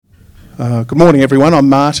Good morning, everyone. I'm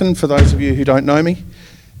Martin, for those of you who don't know me.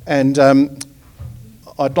 And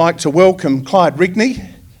I'd like to welcome Clyde Rigney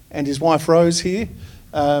and his wife Rose here.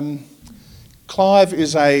 Clive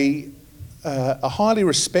is a highly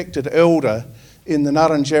respected elder in the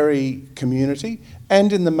Ngarrindjeri community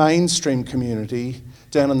and in the mainstream community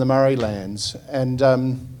down in the Murray Lands.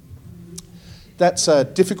 And that's a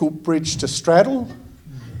difficult bridge to straddle,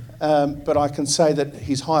 but I can say that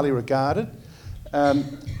he's highly regarded.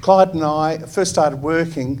 Clyde and I first started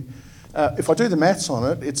working, if I do the maths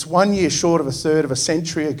on it, it's 1 year short of a third of a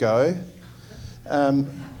century ago.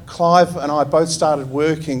 Clive and I both started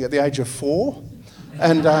working at the age of 4,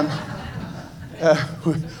 and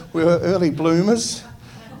we were early bloomers,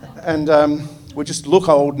 and we just look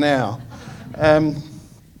old now.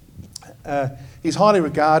 He's highly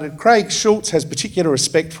regarded. Craig Schultz has particular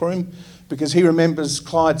respect for him because he remembers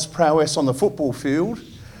Clyde's prowess on the football field,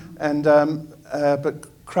 and but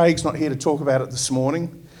Craig's not here to talk about it this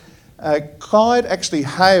morning. Clyde actually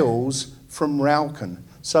hails from Rauken.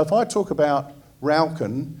 So if I talk about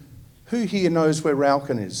Rauken, who here knows where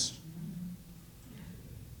Rauken is?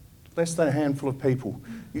 Less than a handful of people.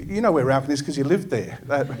 You know where Rauken is because you lived there.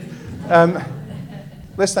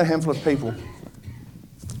 Less than a handful of people.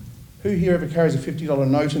 Who here ever carries a $50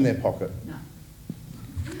 note in their pocket? No.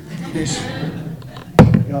 Yes.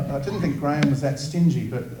 I didn't think Graham was that stingy,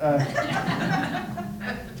 but I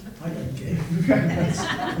don't care.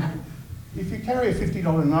 If you carry a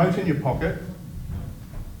 $50 note in your pocket,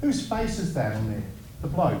 whose face is that on there? The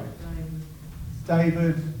bloke?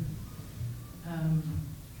 David.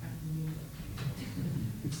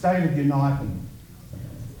 It's David Unipen,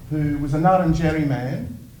 who was a Ngarrindjeri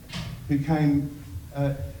man who came.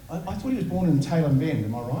 I thought he was born in Tailem Bend,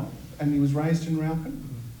 am I right? And he was raised in Rauken?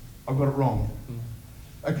 I got it wrong.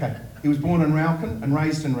 Okay, he was born in Rauken and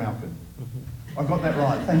raised in Rauken. I got that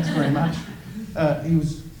right, thanks very much. He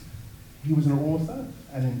was an author,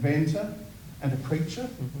 an inventor, and a preacher.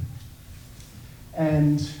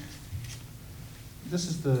 And this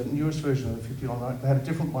is the newest version of the $50 note. They had a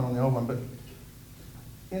different one on the old one, but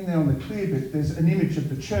in there on the clear bit, there's an image of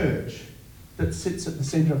the church that sits at the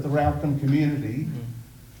centre of the Rauken community,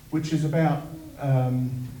 which is about,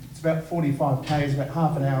 it's about 45 k's, about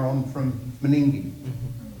half an hour on from Meningie.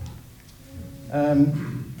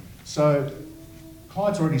 So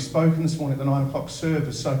Clyde's already spoken this morning at the 9 o'clock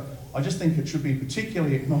service, so I just think it should be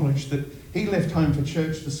particularly acknowledged that he left home for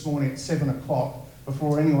church this morning at 7 o'clock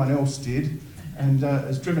before anyone else did, and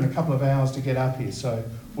has driven a couple of hours to get up here, so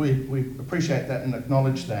we appreciate that and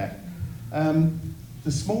acknowledge that.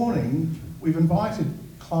 This morning, we've invited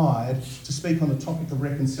Clyde to speak on the topic of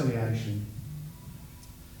reconciliation.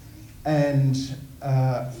 And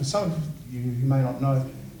for some of you who may not know,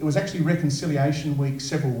 it was actually Reconciliation Week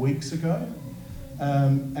several weeks ago.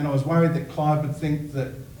 And I was worried that Clyde would think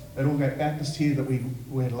that at Aldgate Baptist here that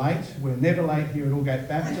we're late. We're never late here at Aldgate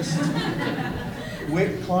Baptist.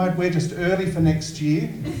 Clyde, we're just early for next year.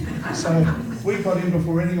 So we got in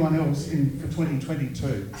before anyone else in for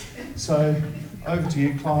 2022. So over to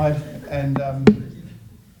you, Clyde, and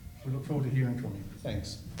we look forward to hearing from you.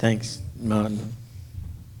 Thanks. Thanks, Martin.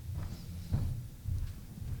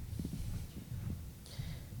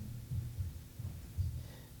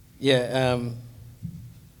 Yeah,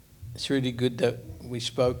 it's really good that we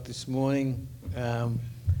spoke this morning.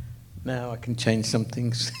 Now I can change some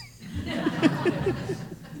things.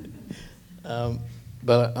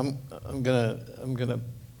 But I'm gonna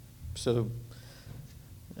sort of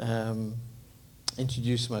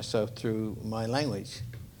introduce myself through my language.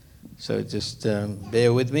 So just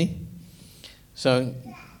bear with me. So,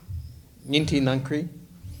 Nyinti Nankri,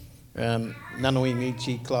 Nanui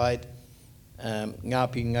Nichi Clyde,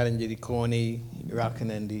 Ngapi Ngarrindjeri Koni,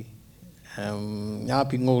 Raukenendi,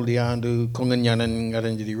 Ngapi Ngoldi Andu, Konganyanan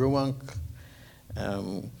Ngarrindjeri Ruwank,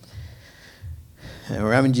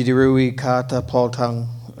 Ramanjiri Rui, Kata, Paultang,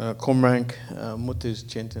 Komrank, Mutus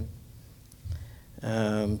Chinton,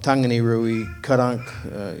 Tangani Rui, Karank,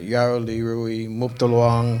 Yaraldi Rui,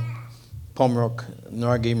 Muptaluang, Pomrok,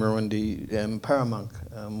 Nargi Marundi, Paramank,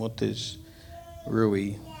 Mutus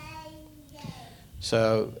Rui.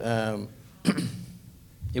 So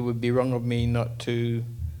it would be wrong of me not to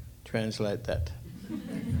translate that.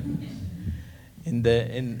 In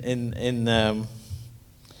the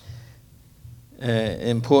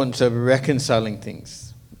importance of reconciling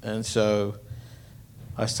things. And so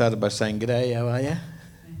I started by saying, "G'day, how are you?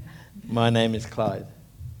 My name is Clyde.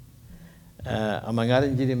 I'm a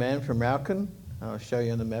Ngarrindjeri man from Rauken. I'll show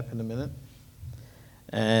you on the map in a minute.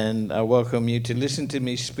 And I welcome you to listen to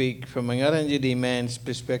me speak from a Ngarrindjeri man's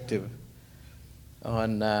perspective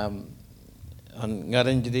on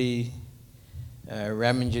Ngarrindjeri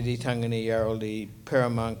Ramanjidi Tangani Yarraldi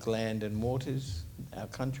Paramount Land and Waters, our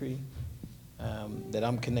country that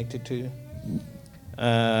I'm connected to.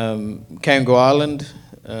 Kangaroo Island,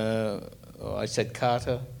 or I said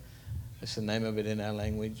Carter, that's the name of it in our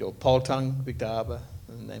language, or Poltung, Victor Harbour,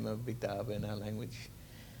 the name of Victor Harbour in our language.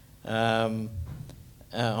 On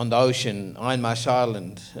the ocean, Ironmarsh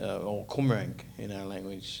Island, or Kumarang in our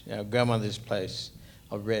language, our grandmother's place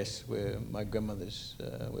of rest where my grandmothers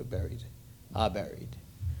are buried.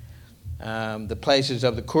 The places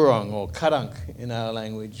of the Coorong, or Karang in our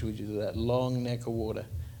language, which is that long neck of water,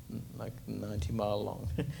 like 90 mile long.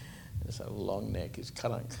 It's a long neck, is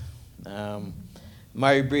Karang.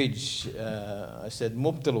 Murray Bridge, I said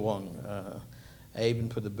Muptalawong, haven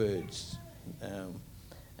for the birds,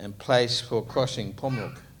 and place for crossing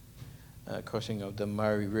Pomrook, crossing of the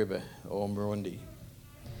Murray River, or Murundi.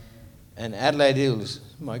 And Adelaide Hills,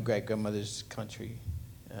 my great-grandmother's country,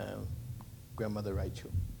 grandmother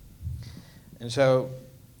Rachel. And so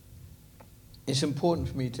it's important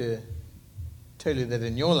for me to tell you that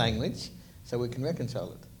in your language, so we can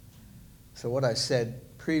reconcile it. So what I said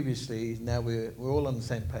previously, now we're all on the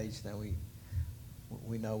same page. Now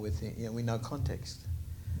we know we know context,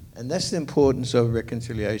 and that's the importance of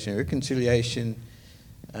reconciliation. Reconciliation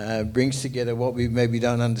brings together what we maybe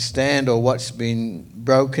don't understand or what's been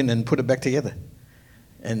broken and put it back together,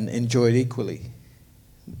 and enjoy it equally.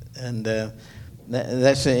 And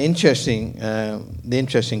that's an interesting, the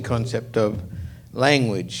interesting concept of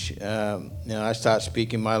language. I start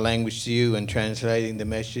speaking my language to you and translating the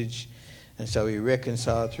message, and so we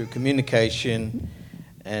reconcile through communication,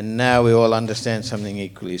 and now we all understand something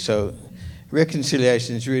equally. So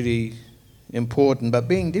reconciliation is really important, but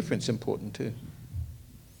being different is important too.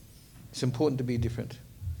 It's important to be different.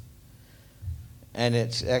 And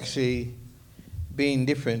it's actually, being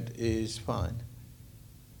different is fine.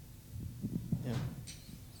 Yeah.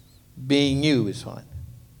 Being you is fine.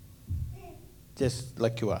 Just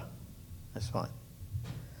like you are. That's fine.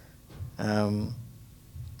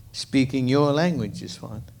 Speaking your language is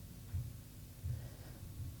fine.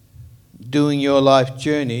 Doing your life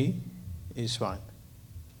journey is fine.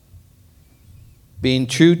 Being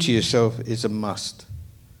true to yourself is a must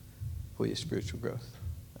for your spiritual growth.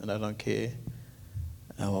 And I don't care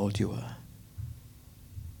how old you are.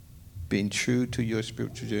 Being true to your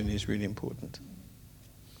spiritual journey is really important.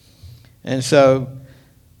 And so,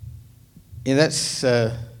 that's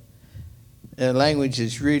language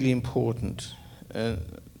is really important. A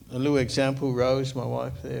little example, Rose, my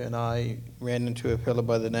wife there, and I ran into a fellow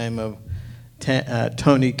by the name of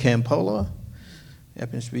Tony Campola. He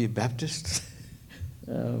happens to be a Baptist.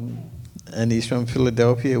 And he's from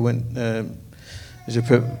Philadelphia, he's a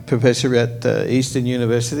professor at Eastern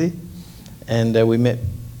University. And we met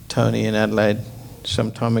Tony in Adelaide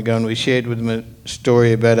some time ago, and we shared with him a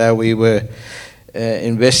story about how we were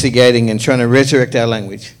investigating and trying to resurrect our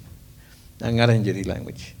language, our Ngarrindjeri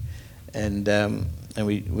language. And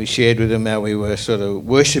we shared with him how we were sort of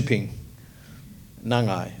worshipping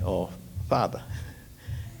Nangai, or Father,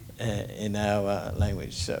 in our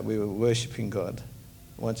language. So we were worshipping God,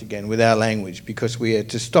 once again, with our language, because we had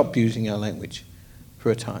to stop using our language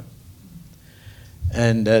for a time.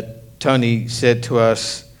 And Tony said to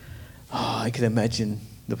us, I can imagine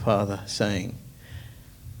the Father saying,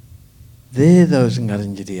 there those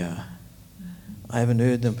Ngarrindjeri are. I haven't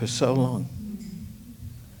heard them for so long.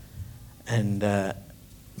 And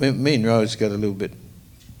me and Rose got a little bit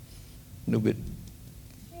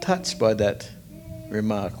touched by that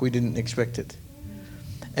remark. We didn't expect it.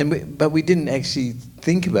 But we didn't actually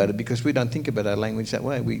think about it, because we don't think about our language that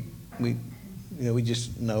way. We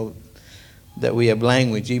just know that we have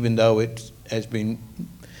language, even though it has been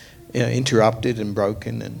interrupted and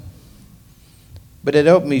broken. But it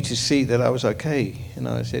helped me to see that I was okay and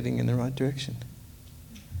I was heading in the right direction.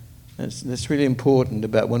 That's really important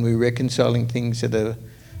about when we're reconciling things that are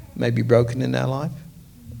maybe broken in our life,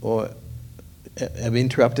 or have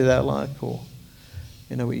interrupted our life, or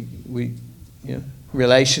we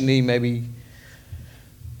relationally maybe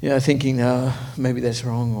thinking maybe that's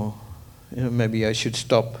wrong, or maybe I should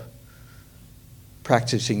stop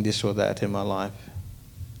practicing this or that in my life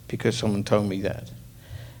because someone told me that.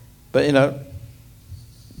 But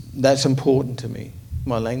that's important to me.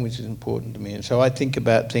 My language is important to me, and so I think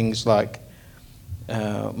about things like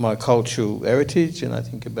my cultural heritage, and I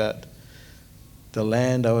think about the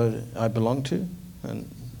land I belong to, and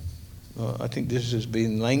I think this has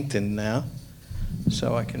been lengthened now,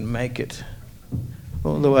 so I can make it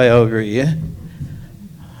all the way over here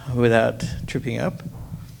without tripping up,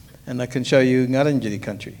 and I can show you Ngarrindjeri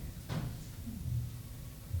country.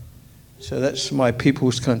 So that's my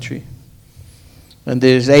people's country. And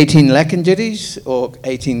there's 18 Lakanjidis, or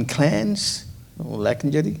 18 clans, or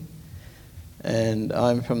Lakanjidi. And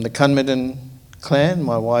I'm from the Kunmidin clan.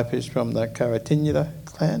 My wife is from the Karatinyira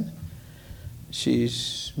clan.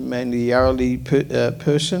 She's mainly Yarrowly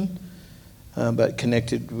person, but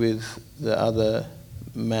connected with the other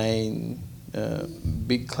main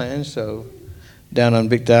big clans. So down on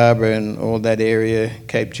Victor Harbour and all that area,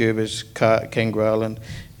 Cape Jervis, Kangaroo Island,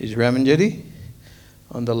 is Ramanjidi.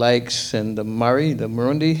 On the lakes and the Murray, the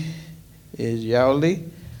Murundi, is Yarrowly.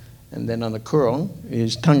 And then on the Coorong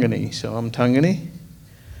is Tangani. So I'm Tangani.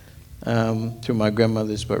 Through my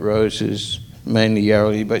grandmother's, but Rose is mainly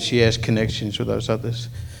Yarrowly, but she has connections with those others.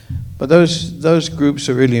 But those groups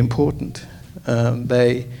are really important.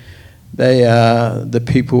 They are the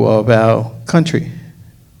people of our country,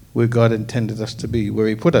 where God intended us to be, where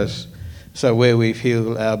He put us. So where we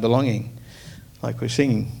feel our belonging, like we're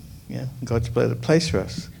singing, yeah, God's made a place for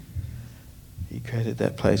us. He created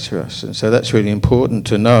that place for us. And so that's really important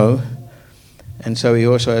to know. And so He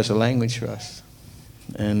also has a language for us.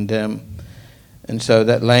 And so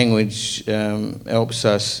that language helps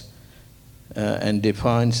us and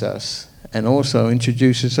defines us, and also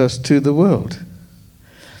introduces us to the world.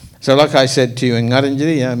 So like I said to you in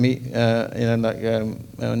Ngaranjiri,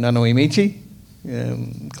 Nanui Michi,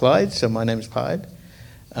 Clyde, so my name is Clyde.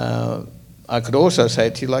 I could also say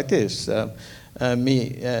it to you like this, Mi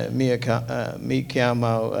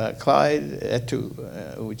chiamo Clyde, etu,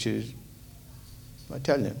 which is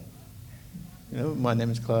Italian. You know, my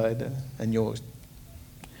name is Clyde, and yours.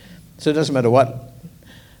 So it doesn't matter what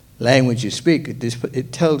language you speak,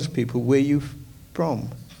 it tells people where you're from,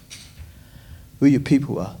 who your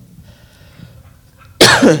people are,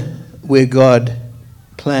 where God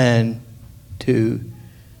planned to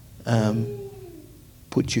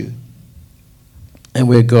put you, and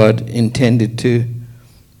where God intended to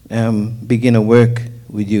begin a work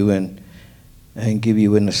with you and give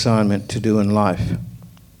you an assignment to do in life.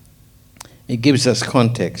 It gives us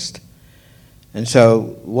context. And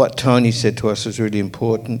so what Tony said to us is really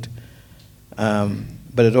important,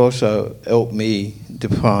 but it also helped me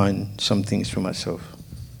define some things for myself.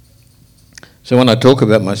 So when I talk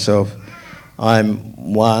about myself, I'm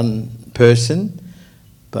one person,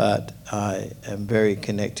 but I am very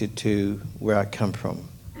connected to where I come from.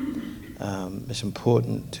 It's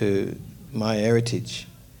important to my heritage.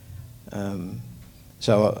 My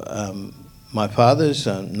father's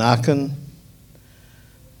Nakan,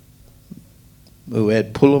 who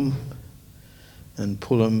had Pulam, and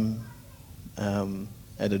Pulam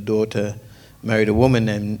had a daughter, married a woman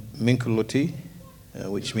named Minkuluti,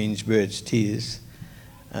 which means bird's tears.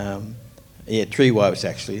 He had 3 wives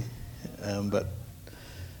actually, but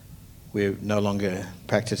we're no longer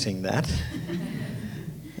practicing that.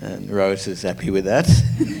 And Rose is happy with that.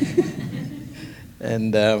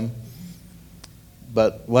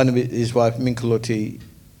 But one of his wife, Minkuluti,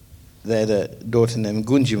 they had a daughter named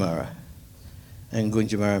Gunjimara. And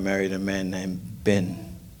Gunjimara married a man named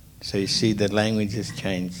Ben. So you see the language has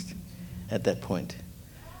changed at that point.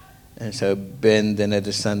 And so Ben then had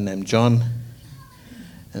a son named John.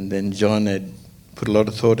 And then John had put a lot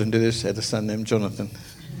of thought into this, had a son named Jonathan.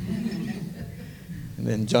 And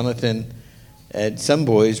then Jonathan had some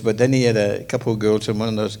boys, but then he had a couple of girls, and one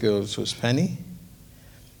of those girls was Fanny.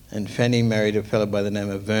 And Fanny married a fellow by the name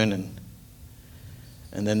of Vernon.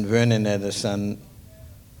 And then Vernon had a son,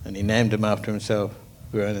 and he named him after himself,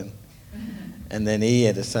 Vernon. And then he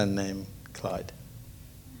had a son named Clyde.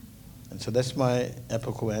 And so that's my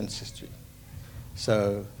apical ancestry.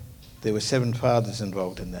 So there were 7 fathers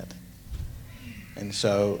involved in that. And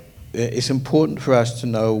so it's important for us to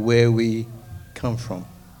know where we come from.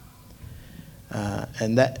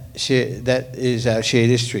 And that is our shared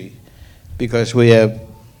history, because we have,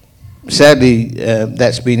 sadly,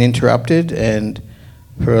 that's been interrupted, and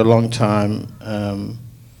for a long time,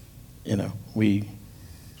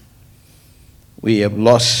 we have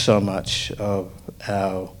lost so much of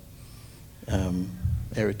our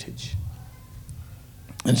heritage.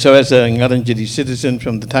 And so as a Ngaranjidi citizen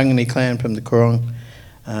from the Tangani clan, from the Coorong,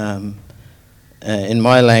 in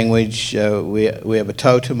my language, we have a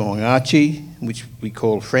totem or ngachi, which we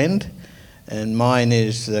call friend, and mine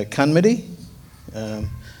is the Kunmidi,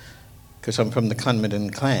 because I'm from the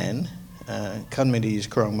Kunmidin clan. Kunmidi is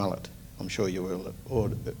Coorong Mullet. I'm sure you all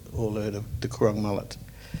heard of the Coorong Mullet.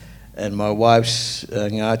 And my wife's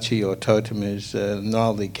ngachi or totem is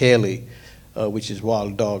Naldi Kerli, which is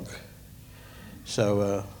wild dog.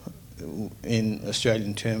 So in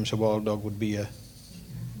Australian terms, a wild dog would be a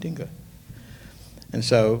dingo. And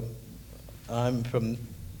so I'm from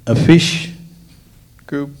a fish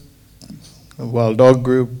group, a wild dog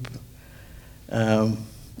group,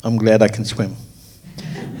 I'm glad I can swim.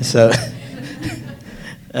 So,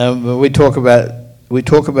 but we talk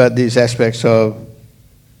about these aspects of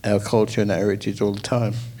our culture and our heritage all the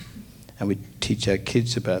time, and we teach our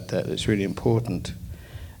kids about that. It's really important.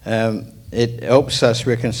 It helps us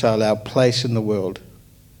reconcile our place in the world.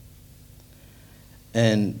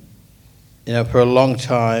 And, for a long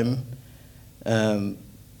time,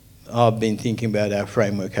 I've been thinking about our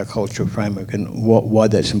framework, our cultural framework, and why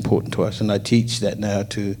that's important to us. And I teach that now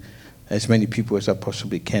to as many people as I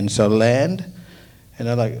possibly can. So land,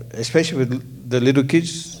 especially with the little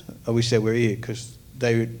kids, I wish they were here because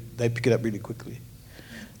they pick it up really quickly.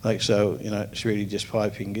 It's really just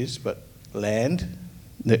 5 fingers, but land,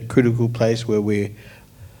 that critical place where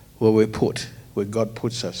we're put, where God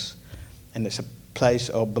puts us. And it's a place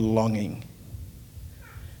of belonging.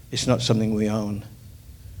 It's not something we own.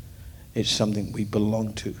 It's something we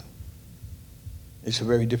belong to. It's a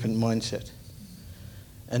very different mindset.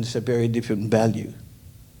 And it's a very different value.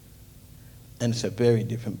 And it's a very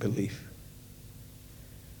different belief.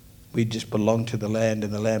 We just belong to the land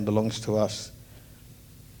and the land belongs to us.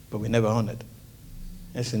 But we never own it.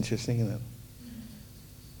 That's interesting, isn't it?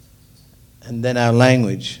 And then our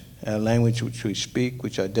language which we speak,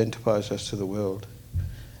 which identifies us to the world.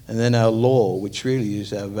 And then our law, which really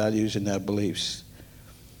is our values and our beliefs.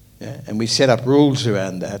 Yeah? And we set up rules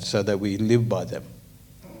around that so that we live by them.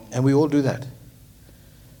 And we all do that.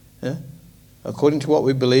 Yeah? According to what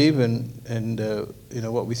we believe and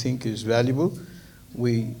what we think is valuable,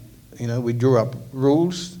 we draw up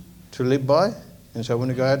rules to live by. And so when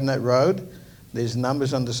we go out on that road, there's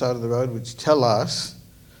numbers on the side of the road which tell us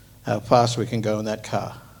how fast we can go in that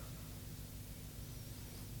car.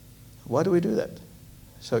 Why do we do that?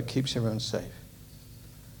 So it keeps everyone safe.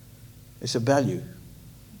 It's a value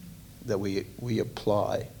that we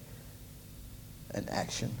apply an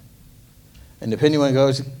action. And if anyone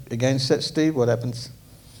goes against that, Steve, what happens?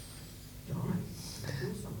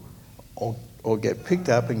 Or get picked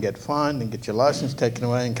up and get fined and get your license taken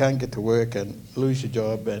away and can't get to work and lose your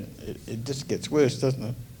job, and it just gets worse, doesn't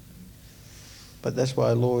it? But that's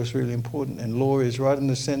why law is really important, and law is right in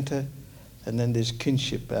the center. And then there's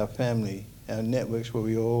kinship, our family, our networks, where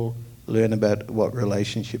we all learn about what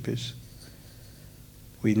relationship is.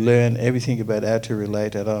 We learn everything about how to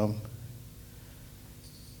relate at home.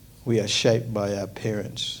 We are shaped by our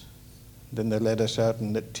parents. Then they let us out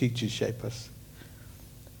and let teachers shape us.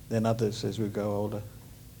 Then others as we grow older.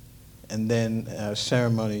 And then our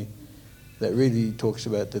ceremony that really talks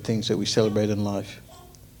about the things that we celebrate in life.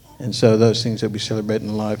 And so those things that we celebrate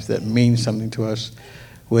in life that mean something to us,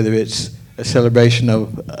 whether it's a celebration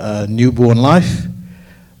of a newborn life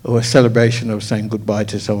or a celebration of saying goodbye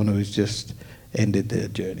to someone who's just ended their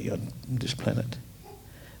journey on this planet.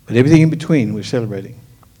 But everything in between we're celebrating.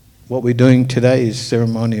 What we're doing today is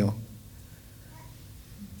ceremonial.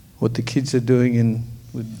 What the kids are doing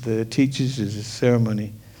with the teachers is a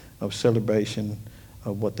ceremony of celebration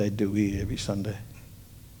of what they do here every Sunday.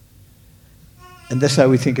 And that's how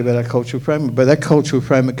we think about our cultural framework. But that cultural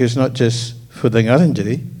framework is not just for the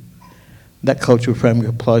Ngarrindjeri. That cultural framework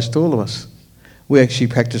applies to all of us. We actually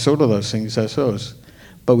practice all of those things ourselves,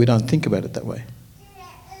 but we don't think about it that way.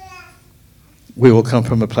 We all come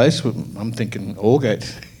from a place, I'm thinking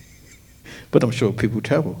Aldgate, but I'm sure people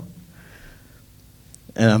travel.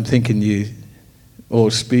 And I'm thinking you all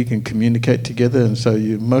speak and communicate together, and so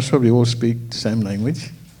you most probably all speak the same language.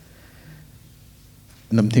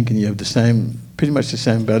 And I'm thinking you have pretty much the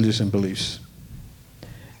same values and beliefs.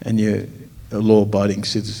 And you're law-abiding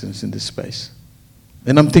citizens in this space.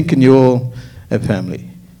 And I'm thinking you're all a family.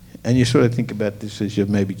 And you sort of think about this as your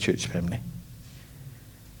maybe church family.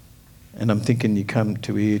 And I'm thinking you come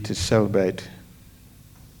to here to celebrate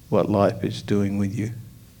what life is doing with you.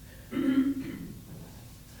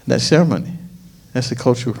 That's ceremony. That's the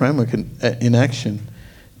cultural framework in action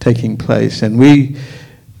taking place. And we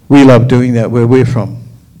love doing that where we're from.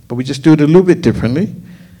 But we just do it a little bit differently,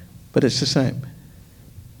 but it's the same.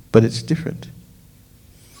 But it's different.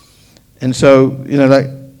 And so,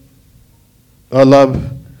 I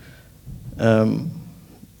love,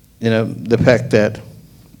 the fact that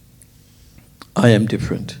I am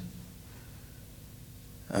different.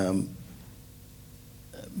 But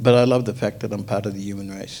I love the fact that I'm part of the human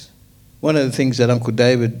race. One of the things that Uncle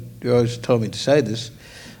David always told me to say this,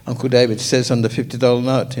 Uncle David says on the $50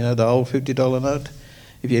 note, the old $50 note,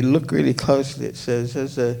 if you look really closely, it says,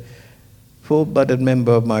 as a full-blooded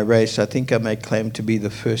member of my race, I think I may claim to be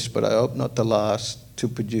the first, but I hope not the last, to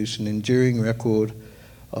produce an enduring record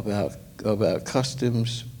of our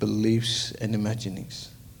customs, beliefs, and imaginings.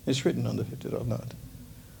 It's written on the $50 note.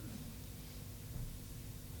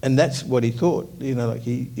 And that's what he thought, like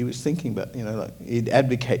he was thinking about, like he'd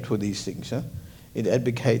advocate for these things, huh? He'd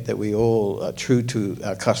advocate that we all are true to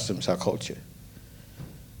our customs, our culture.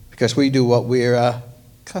 Because we do what we're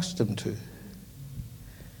accustomed to.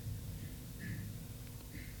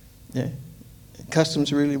 Yeah.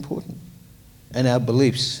 Customs are really important. And our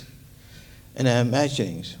beliefs. And our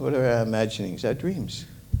imaginings. What are our imaginings? Our dreams.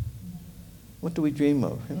 What do we dream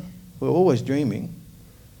of? We're always dreaming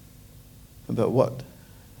about what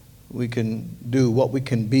we can do, what we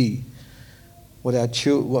can be,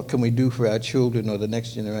 what can we do for our children or the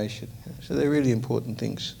next generation. So they're really important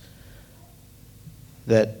things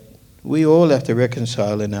that we all have to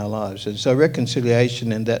reconcile in our lives. And so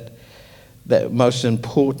reconciliation and that most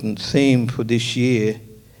important theme for this year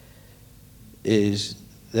is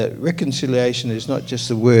that reconciliation is not just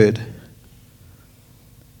a word,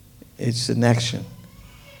 it's an action.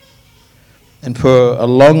 And for a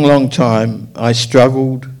long, long time, I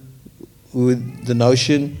struggled with the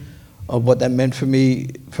notion of what that meant for me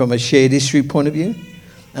from a shared history point of view.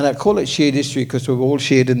 And I call it shared history because we've all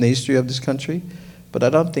shared in the history of this country, but I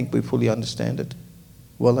don't think we fully understand it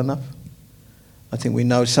well enough. I think we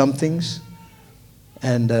know some things,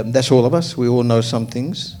 and that's all of us. We all know some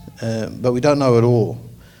things, but we don't know it all.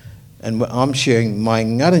 And I'm sharing my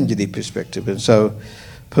Ngarrindjeri perspective. And so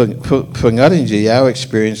for Ngarrindjeri, our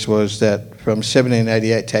experience was that from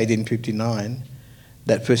 1788 to 1859,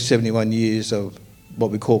 that first 71 years of what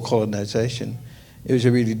we call colonisation, it was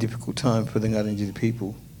a really difficult time for the Ngarrindjeri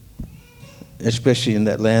people, especially in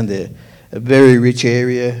that land there. A very rich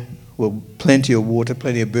area, with plenty of water,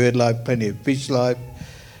 plenty of bird life, plenty of fish life,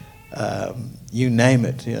 you name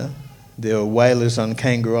it. There were whalers on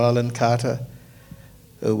Kangaroo Island, Carter,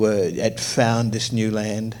 who had found this new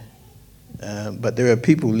land. But there are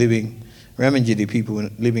people living, Ramangiri people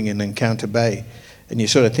living in Encounter Bay, and you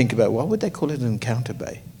sort of think about, why would they call it Encounter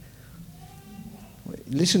Bay?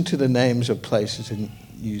 Listen to the names of places and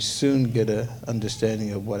you soon get an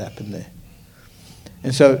understanding of what happened there.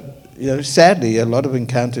 And so, sadly, a lot of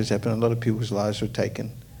encounters happen, a lot of people's lives were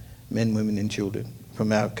taken, men, women and children,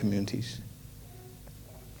 from our communities.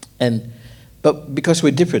 But because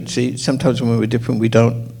we're different, see, sometimes when we're different we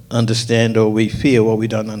don't understand, or we fear what we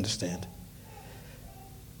don't understand.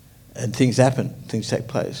 And things happen, things take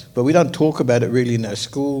place. But we don't talk about it really in our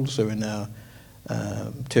schools or in our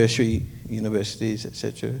tertiary universities,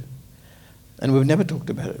 etc. And we've never talked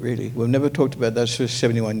about it, really. We've never talked about those first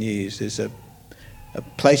 71 years. There's a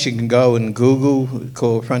place you can go and Google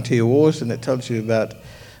called Frontier Wars, and it tells you about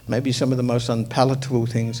maybe some of the most unpalatable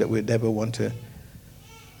things that we'd ever want to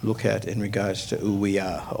look at in regards to who we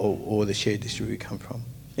are or the shared history we come from.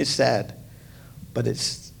 It's sad, but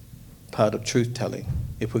it's part of truth-telling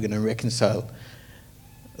if we're going to reconcile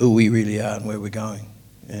who we really are and where we're going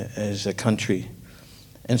as a country.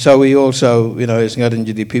 And so we also, as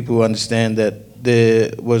Ngarrindjeri people, understand that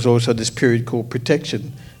there was also this period called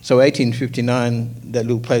protection. So 1859, that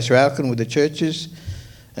little place Rauken with the churches,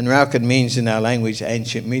 and Rauken means in our language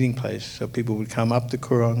ancient meeting place. So people would come up the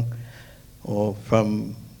Coorong or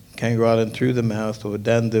from Kangaroo Island through the mouth or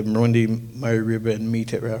down the Murrundi Murray River and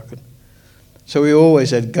meet at Rauken. So we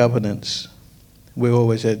always had governance.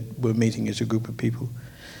 We're meeting as a group of people.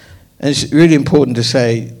 And it's really important to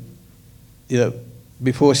say,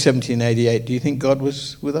 before 1788, do you think God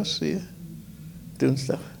was with us here doing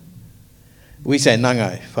stuff? We say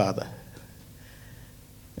Nangai, Father.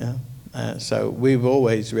 So we've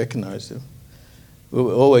always recognised him. We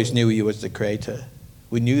always knew he was the creator.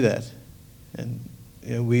 We knew that. And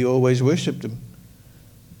we always worshipped him.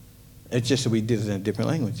 It's just that we did it in a different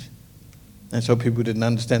language. And so people didn't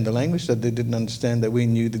understand the language, so they didn't understand that we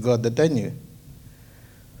knew the God that they knew.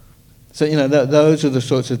 So, those are the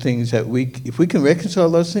sorts of things that if we can reconcile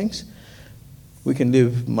those things, we can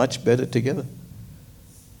live much better together.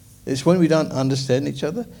 It's when we don't understand each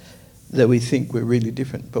other that we think we're really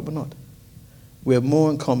different, but we're not. We have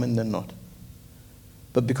more in common than not.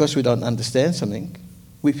 But because we don't understand something,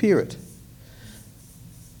 we fear it.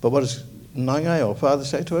 But what does Nangai, or Father,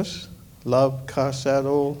 say to us? Love casts out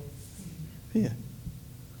all fear.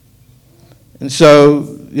 And so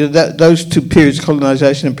those two periods,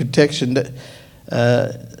 colonisation and protection,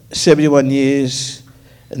 71 years,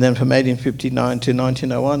 and then from 1859 to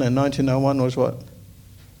 1901, and 1901 was what?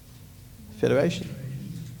 Federation.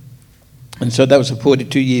 And so that was a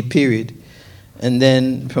 42-year period. And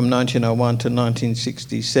then from 1901 to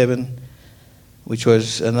 1967, which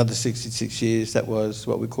was another 66 years, that was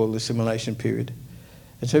what we call the assimilation period.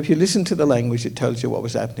 And so if you listen to the language, it tells you what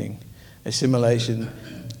was happening. Assimilation,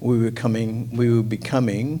 we were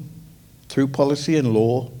becoming, through policy and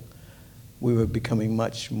law, we were becoming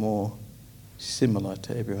much more similar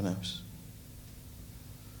to everyone else.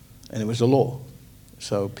 And it was a law.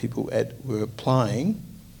 So people were applying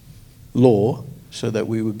law so that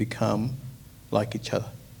we would become like each other.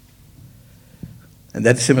 And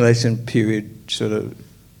that assimilation period sort of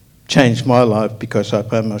changed my life because I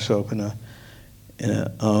found myself in a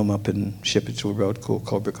home up in Shepherdsville Road called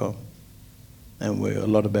Cobricom, and where a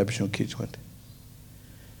lot of Aboriginal kids went,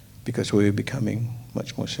 because we were becoming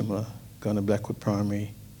much more similar, going to Blackwood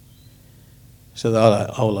Primary. So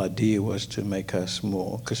the whole idea was to make us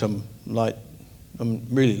more, because I'm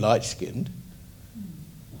really light-skinned,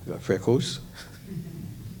 I've got freckles,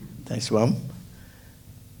 thanks Mum.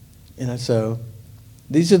 So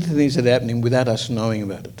these are the things that are happening without us knowing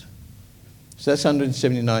about it. So that's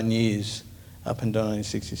 179 years up until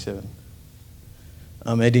 1967.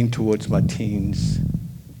 I'm heading towards my teens.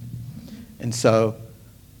 And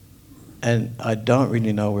I don't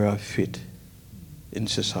really know where I fit in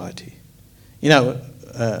society.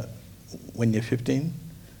 When you're 15?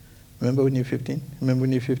 Remember when you're 15? Remember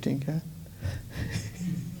when you're 15, Karen?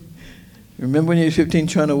 Remember when you're 15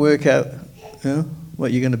 trying to work out,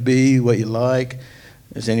 what you're going to be, what you like?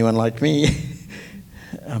 Is anyone like me?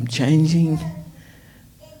 I'm changing.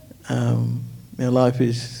 Life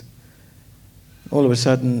is, all of a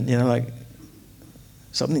sudden,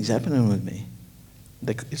 something's happening with me.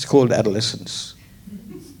 It's called adolescence.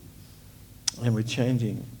 And we're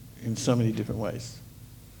changing in so many different ways.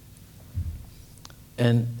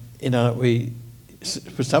 And,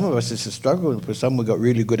 for some of us it's a struggle, and for some we've got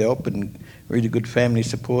really good help and really good family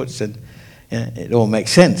supports, and it all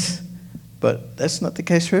makes sense. But that's not the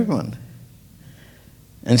case for everyone.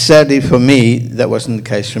 And sadly for me, that wasn't the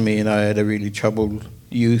case for me, and I had a really troubled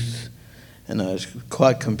youth, and I was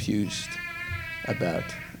quite confused about,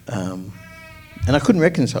 and I couldn't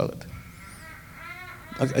reconcile it.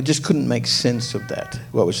 I just couldn't make sense of that,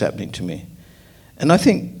 what was happening to me. And I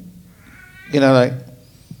think,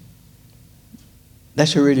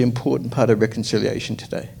 that's a really important part of reconciliation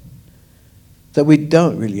today. That we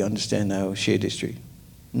don't really understand our shared history,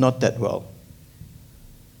 not that well.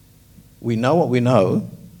 We know what we know,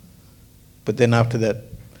 but then after that,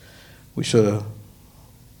 we sort of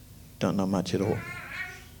don't know much at all.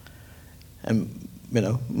 And,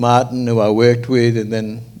 Martin, who I worked with, and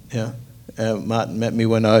then, Martin met me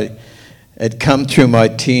when I had come through my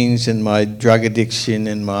teens and my drug addiction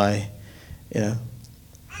and my,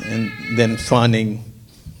 and then finding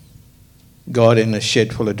God in a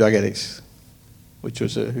shed full of drug addicts, which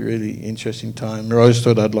was a really interesting time. Rose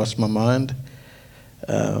thought I'd lost my mind,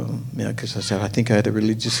 because I said, I think I had a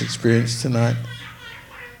religious experience tonight.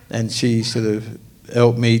 And she sort of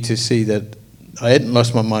helped me to see that I hadn't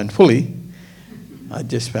lost my mind fully, I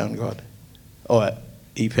just found God. Or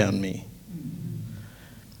He found me.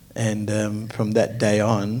 And from that day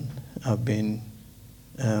on, I've been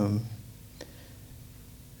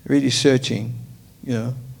really searching,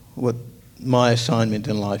 what my assignment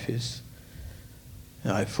in life is.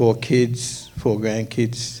 I have 4 kids, 4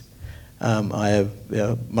 grandkids. I have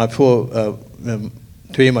my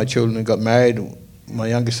 3 of my children got married. My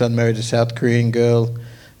youngest son married a South Korean girl.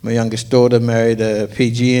 My youngest daughter married a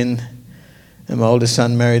Fijian. And my oldest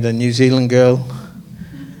son married a New Zealand girl.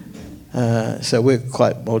 So we're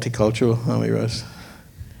quite multicultural, aren't we, Rose?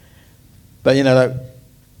 But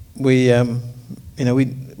we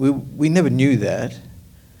never knew that.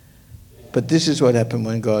 But this is what happened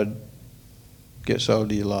when God gets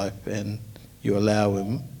hold of your life and you allow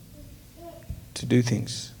Him to do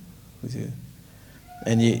things with you.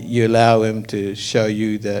 And you allow Him to show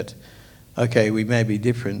you that, okay, we may be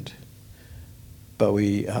different, but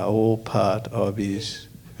we are all part of His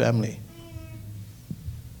family.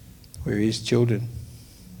 We're His children.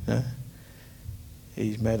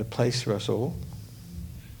 He's made a place for us all.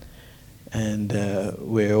 And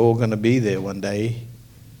we're all going to be there one day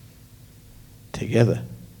together.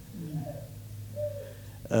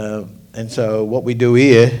 And so what we do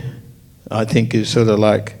here, I think, is sort of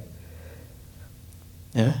like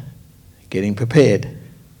getting prepared.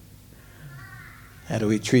 How do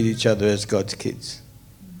we treat each other as God's kids?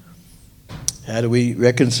 How do we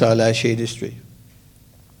reconcile our shared history?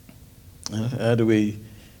 How do we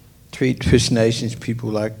treat First Nations people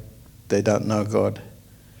like they don't know God?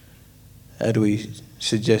 How do we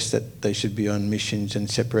suggest that they should be on missions and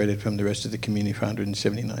separated from the rest of the community for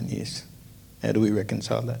 179 years? How do we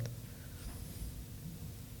reconcile that?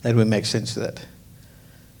 How do we make sense of that?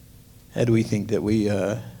 How do we think that we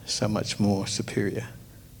are so much more superior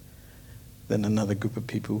than another group of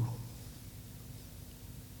people?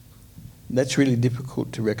 That's really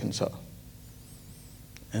difficult to reconcile.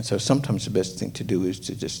 And so sometimes the best thing to do is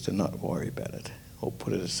to not worry about it or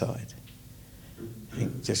put it aside.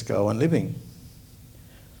 and just go on living.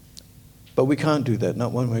 But we can't do that,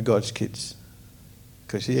 not when we're God's kids.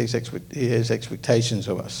 Because He has expectations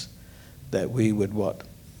of us that we would what?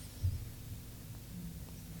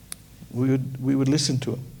 We would listen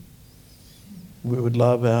to Him. We would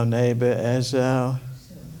love our neighbour as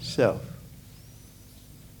ourself.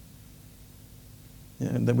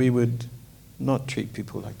 And that we would not treat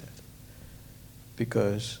people like that.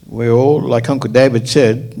 Because we're all, like Uncle David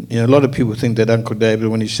said, a lot of people think that Uncle David,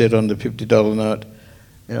 when he said on the $50 note,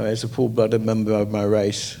 as a full-blooded member of my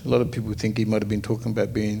race, a lot of people think he might have been talking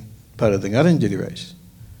about being part of the Ngarrindjeri race.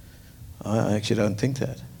 I actually don't think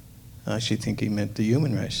that. I actually think he meant the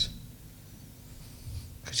human race.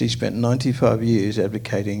 Because he spent 95 years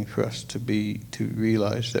advocating for us to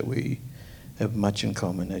realise that we have much in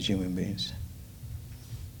common as human beings.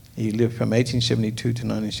 He lived from 1872 to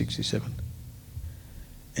 1967.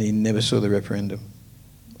 And he never saw the referendum,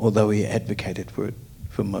 although he advocated for it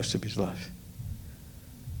for most of his life.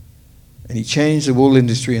 And he changed the wool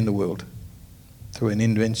industry in the world through an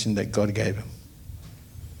invention that God gave him.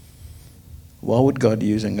 Why would God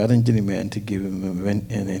use a Ngarrindjeri man to give him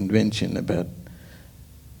an invention about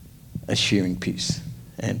a shearing piece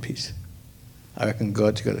and peace? I reckon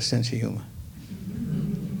God's got a sense of humour.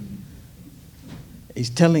 He's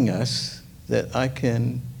telling us that I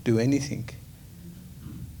can do anything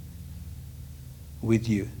with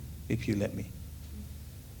you if you let me.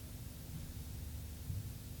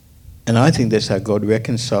 And I think that's how God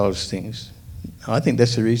reconciles things. I think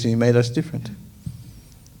that's the reason He made us different.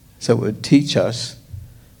 So it would teach us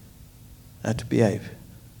how to behave,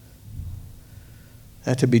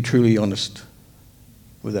 how to be truly honest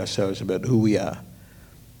with ourselves about who we are.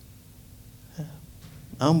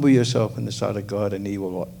 Humble yourself in the sight of God and He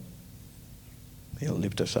will what? He'll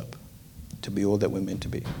lift us up to be all that we're meant to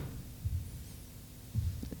be.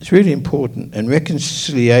 It's really important. And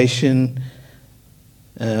reconciliation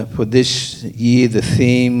for this year, the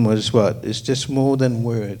theme was what? It's just more than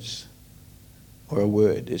words or a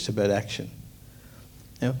word. It's about action.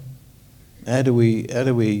 How do we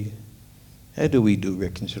do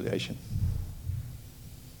reconciliation?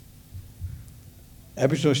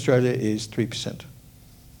 Aboriginal Australia is 3%.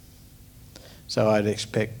 So I'd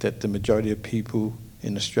expect that the majority of people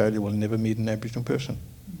in Australia will never meet an Aboriginal person.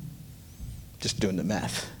 Just doing the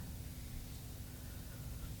math.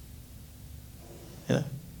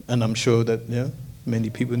 And I'm sure that many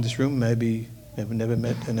people in this room maybe have never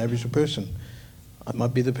met an Aboriginal person. I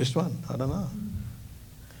might be the first one. I don't know.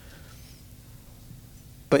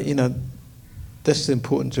 But that's the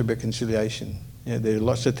importance of reconciliation. There are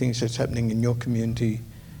lots of things that's happening in your community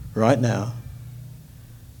right now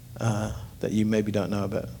that you maybe don't know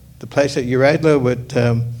about. The place at Uradla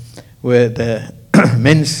where the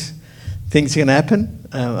men's things are going to happen.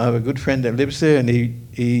 I have a good friend that lives there, and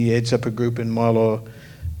he heads up a group in Milo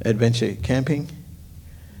Adventure Camping.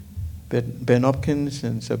 Ben Hopkins,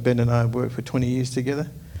 and so Ben and I have worked for 20 years together.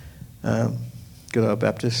 Good old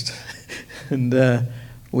Baptist. And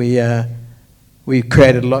we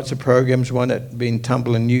created lots of programs, one at being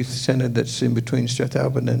Tumbalin Youth Centre that's in between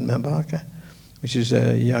Strathalbyn and Mount Barker, which is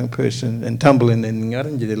a young person, and Tumbalin in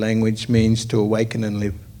Ngarrindjeri language means to awaken and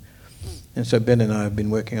live. And so Ben and I have been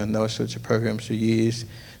working on those sorts of programs for years.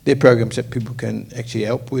 They're programs that people can actually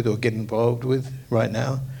help with or get involved with right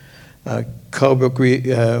now. Colebrook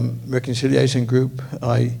Reconciliation Group,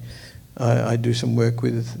 I do some work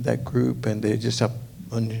with that group, and they're just up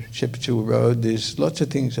on Shepherd's Hill Road. There's lots of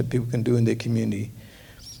things that people can do in their community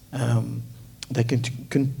they can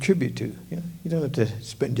contribute to. You don't have to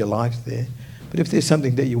spend your life there. But if there's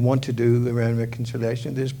something that you want to do around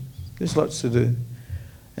reconciliation, there's lots to do.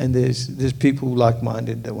 And there's people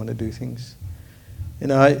like-minded that want to do things.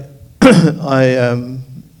 I've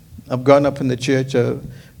grown up in the church.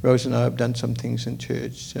 Rose and I have done some things in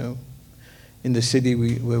church. So in the city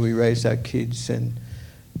where we raised our kids, and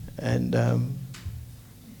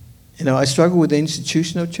I struggle with the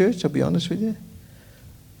institution of church, I'll be honest with you.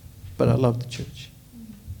 But I love the church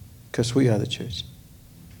because we are the church.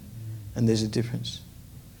 And there's a difference.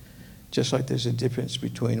 Just like there's a difference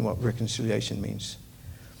between what reconciliation means.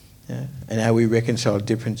 And how we reconcile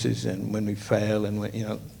differences, and when we fail, and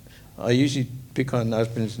when, I usually pick on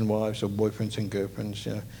husbands and wives or boyfriends and girlfriends,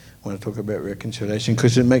 when I talk about reconciliation,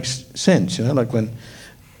 because it makes sense, like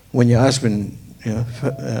when your husband,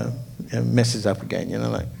 messes up again,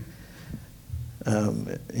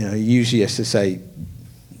 he usually has to say,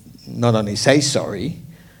 not only say sorry,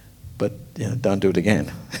 but don't do it again.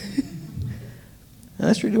 And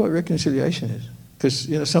that's really what reconciliation is,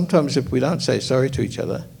 because sometimes if we don't say sorry to each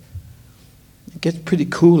other, it gets pretty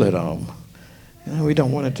cool at home. We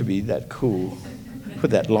don't want it to be that cool. for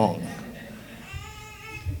that long.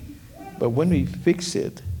 But when we fix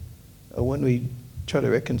it, or when we try to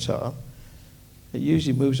reconcile, it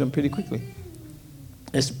usually moves on pretty quickly.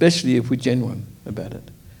 Especially if we're genuine about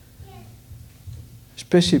it.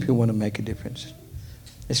 Especially if we want to make a difference.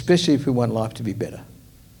 Especially if we want life to be better.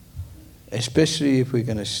 Especially if we're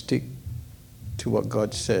going to stick to what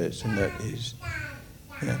God says, and that is,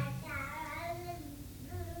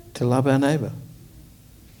 to love our neighbour.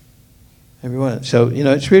 Everyone. So,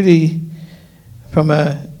 it's really, from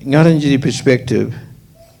a Ngarrindjeri perspective,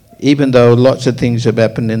 even though lots of things have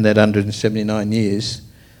happened in that 179 years,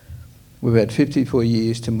 we've had 54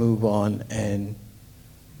 years to move on and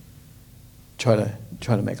try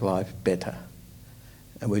to make life better.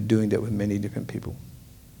 And we're doing that with many different people.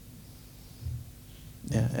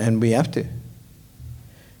 Yeah, and we have to.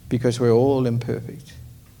 Because we're all imperfect.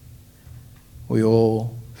 We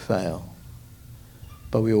all fail.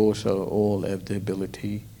 But we also all have the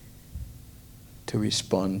ability to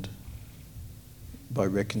respond by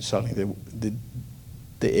reconciling the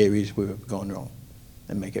areas where we've gone wrong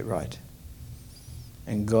and make it right.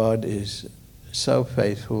 And God is so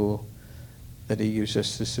faithful that He gives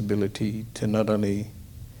us this ability to not only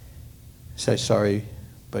say sorry,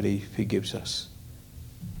 but He forgives us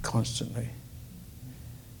constantly.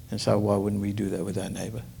 And so why wouldn't we do that with our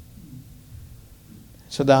neighbour?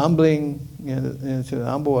 So the humbling, to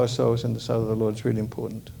humble ourselves in the sight of the Lord is really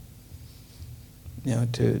important.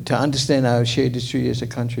 To understand our shared history as a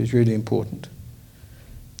country is really important.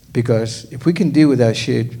 Because if we can deal with our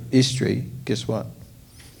shared history, guess what?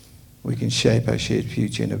 We can shape our shared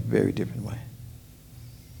future in a very different way.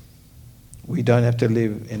 We don't have to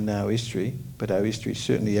live in our history, but our history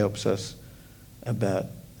certainly helps us about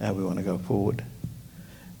how we want to go forward.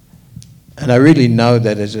 And I really know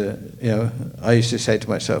that I used to say to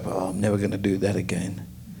myself, I'm never going to do that again.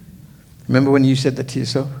 Remember when you said that to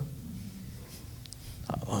yourself?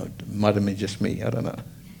 Oh, it might have been just me, I don't know.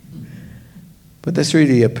 But that's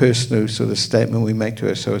really a personal sort of statement we make to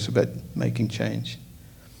ourselves about making change.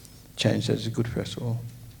 Change that is good for us all.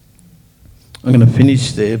 I'm going to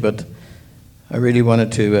finish there, but I really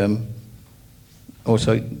wanted to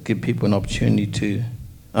also give people an opportunity to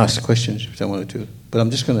ask questions if they wanted to. But I'm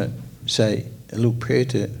just going to say a little prayer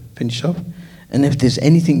to finish off. And if there's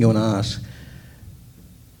anything you want to ask,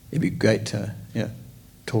 it'd be great to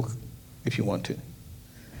talk if you want to.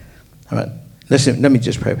 All right, listen, let me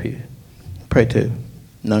just pray for you. Pray to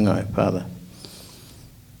Nangai, Father.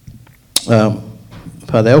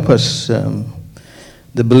 Father, help us,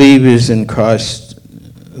 the believers in Christ,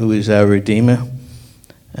 who is our Redeemer,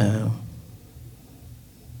 to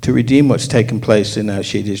redeem what's taken place in our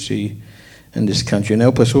shared history in this country, and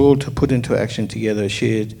help us all to put into action together a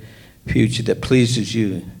shared future that pleases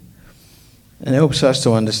you, and helps us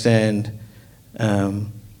to understand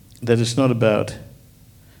that it's not about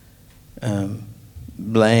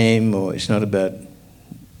blame, or it's not about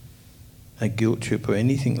a guilt trip or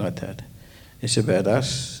anything like that. It's about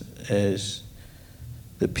us as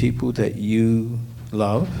the people that you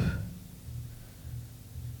love,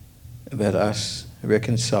 about us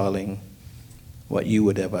reconciling what you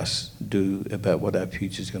would have us do about what our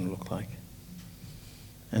future is going to look like.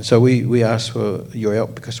 And so we ask for your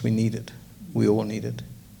help because we need it. We all need it.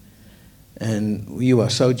 And you are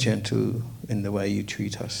so gentle in the way you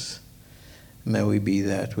treat us. May we be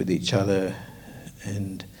that with each other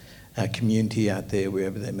and our community out there,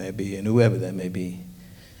 wherever they may be, and whoever they may be,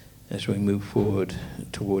 as we move forward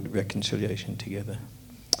toward reconciliation together.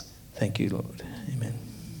 Thank you, Lord. Amen.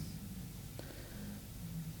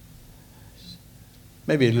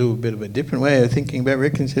 Maybe a little bit of a different way of thinking about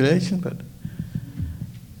reconciliation, but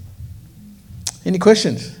any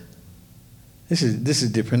questions? This is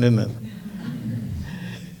different, isn't it?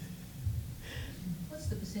 What's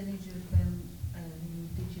the percentage of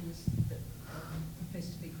Indigenous that profess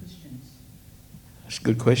to be Christians? That's a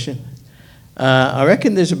good question. I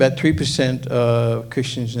reckon there's about 3% of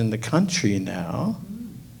Christians in the country now.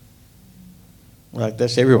 Like,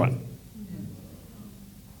 that's everyone.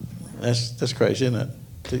 That's crazy, isn't it?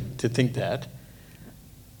 To think that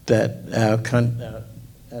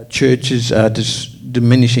our churches are just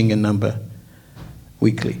diminishing in number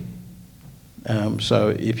weekly.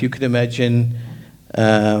 So if you could imagine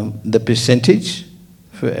the percentage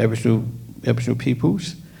for Aboriginal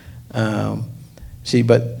peoples.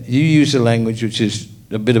 But you use a language which is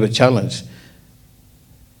a bit of a challenge.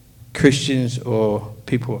 Christians or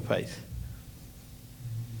people of faith.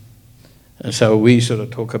 And so we sort of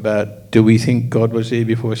talk about, do we think God was there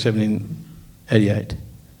before 1788?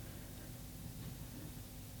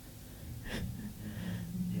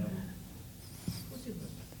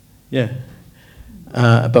 Yeah.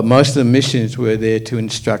 But most of the missions were there to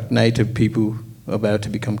instruct native people about to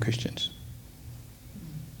become Christians.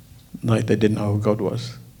 Like they didn't know who God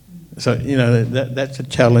was. So, you know, that's a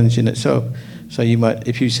challenge in itself. So you might,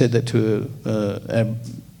 if you said that to a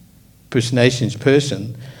First Nations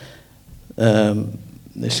person,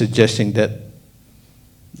 they're suggesting that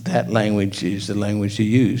that language is the language you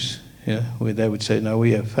use. Yeah, where they would say, no,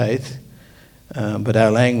 we have faith, but our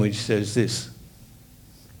language says this.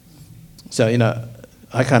 So, you know,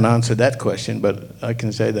 I can't answer that question, but I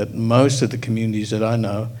can say that most of the communities that I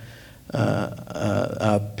know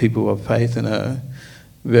are people of faith and are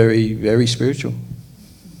very, very spiritual.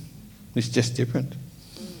 It's just different.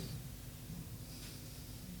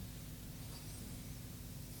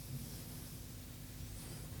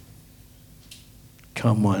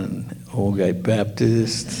 Come on, Allgate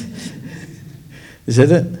Baptist. Is that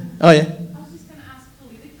it? Oh, yeah. I was just going to ask,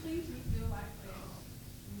 politically, do you feel like you're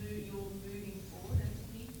moving forward as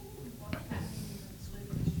people with what's happening in the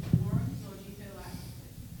celebrity forums, or do you feel like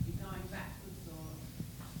you're going backwards, or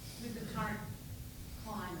with the current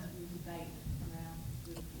climate and debate around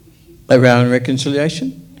political issues? Around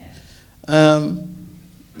reconciliation? Yeah.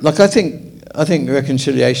 Look, I think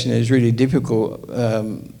reconciliation is really difficult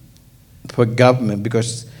for government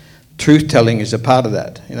because truth-telling is a part of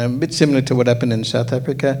that. You know, a bit similar to what happened in South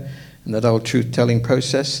Africa and that whole truth-telling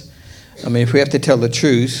process. I mean, if we have to tell the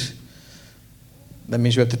truth, that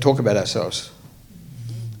means we have to talk about ourselves.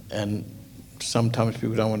 And sometimes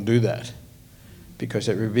people don't want to do that because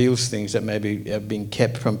it reveals things that maybe have been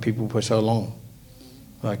kept from people for so long,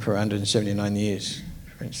 like for 179 years,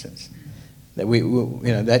 for instance. That we you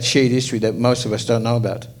know, that shared history that most of us don't know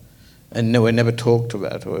about. And were never talked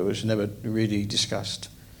about, or it was never really discussed.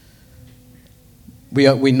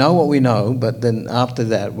 We know what we know, but then after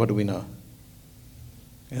that, what do we know?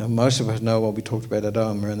 You know, most of us know what we talked about at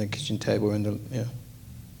home around the kitchen table, and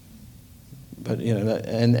but you know,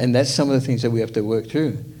 and that's some of the things that we have to work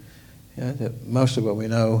through. You know, that most of what we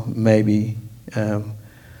know, maybe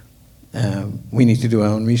we need to do our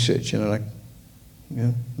own research. You know,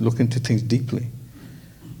 look into things deeply.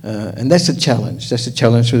 And that's a challenge. That's a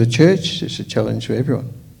challenge for the church. It's a challenge for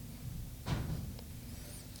everyone.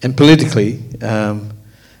 And politically,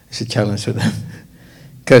 it's a challenge for them.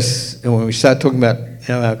 Because when we start talking about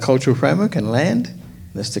our cultural framework and land,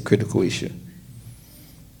 that's the critical issue.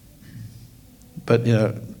 But, you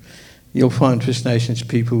know, you'll find First Nations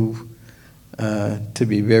people to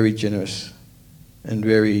be very generous and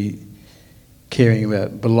very caring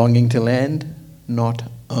about belonging to land, not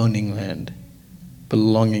owning land.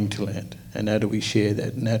 Belonging to land, and how do we share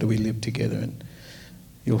that, and how do we live together? And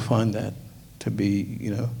you'll find that to be,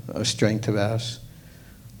 you know, a strength of ours.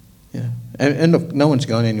 Yeah, and look, no one's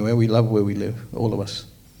going anywhere. We love where we live, all of us.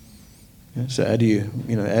 Yeah? So how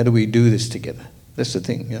do we do this together? That's the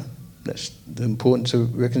thing. Yeah, that's the importance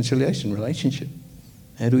of reconciliation, relationship.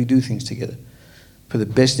 How do we do things together for the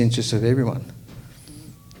best interests of everyone?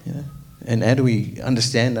 Yeah, and how do we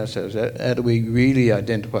understand ourselves? How do we really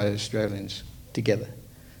identify as Australians together?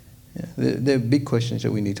 Yeah, they're big questions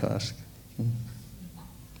that we need to ask.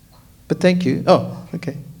 But thank you. Oh,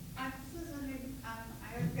 okay. I was wondering, I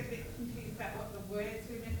get a bit confused about what the words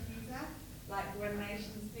we meant to use are, like we're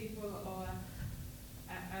Nations people, or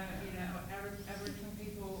you know, or Aboriginal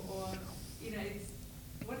people, or you know,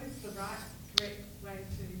 what is the right, correct way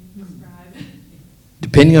to describe it?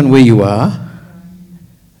 Depending on where you are,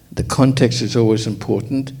 the context is always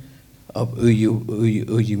important of who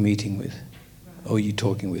you're meeting with. Or are you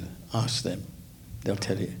talking with? Ask them. They'll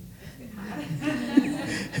tell you.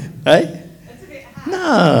 Hey? It's a bit hard.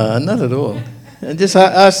 No, not at all. And just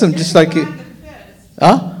ask them, just like you.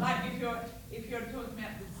 Huh? Like if you're talking about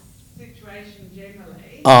the situation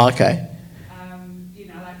generally. Oh, okay. You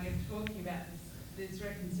know, like you're talking about this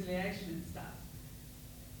reconciliation and stuff.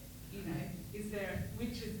 You know,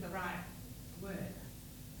 which is the right word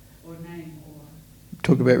or name or?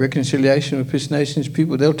 Talk about reconciliation with First Nations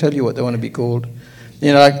people, they'll tell you what they want to be called.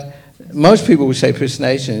 You know, like most people will say First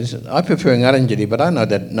Nations. I prefer Ngaranjili, but I know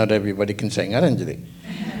that not everybody can say Ngaranjili.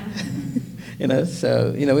 You know,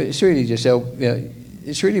 so you know, it's really just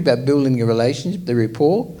it's really about building a relationship, the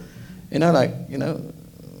rapport. You know, like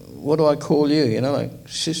what do I call you? You know, like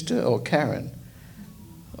sister or Karen,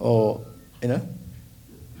 or you know,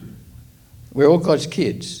 we're all God's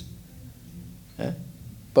kids,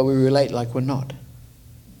 but we relate like we're not.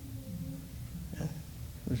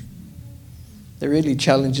 They're really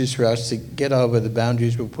challenges for us to get over the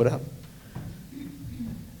boundaries we've put up.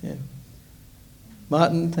 Yeah.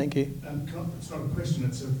 Martin, thank you. It's not a question,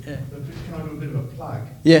 it's can I do a bit of a plug?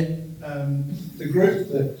 Yeah. The group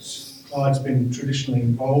that Clyde's been traditionally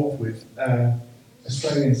involved with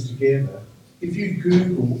Australians Together. If you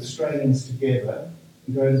Google Australians Together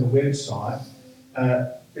and go to the website,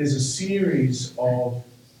 there's a series of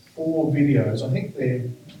 4 videos. I think they're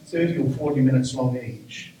 30 or 40 minutes long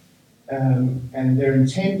each, and they're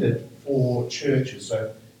intended for churches.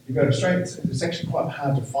 So you go to Australians, it's actually quite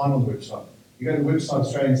hard to find on the website. You go to the website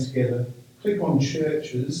Australians Together, click on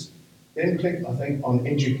churches, then click, I think, on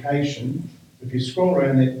education. If you scroll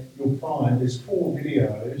around there, you'll find there's 4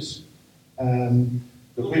 videos that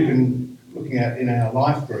we've been looking at in our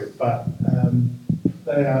life group, but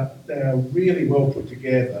they are really well put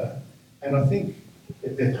together, and I think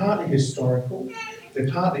they're partly historical, they're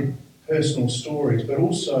partly personal stories, but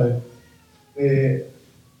also they're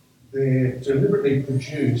deliberately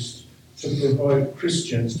produced to provoke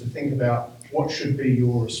Christians to think about what should be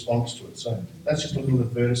your response to it. So that's just a little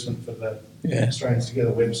advertisement for the Australians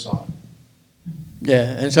Together website.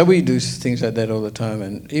 Yeah, and so we do things like that all the time,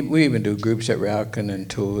 and we even do groups at Rauken and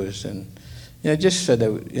tours, and just so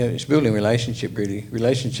that it's building relationship. Really,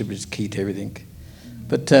 relationship is key to everything.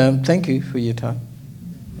 But thank you for your time.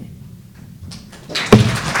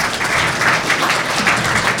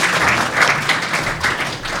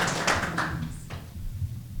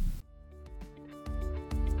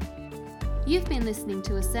 You've been listening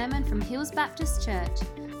to a sermon from Hills Baptist Church.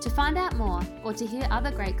 To find out more or to hear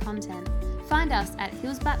other great content, find us at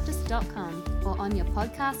hillsbaptist.com or on your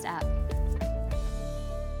podcast app.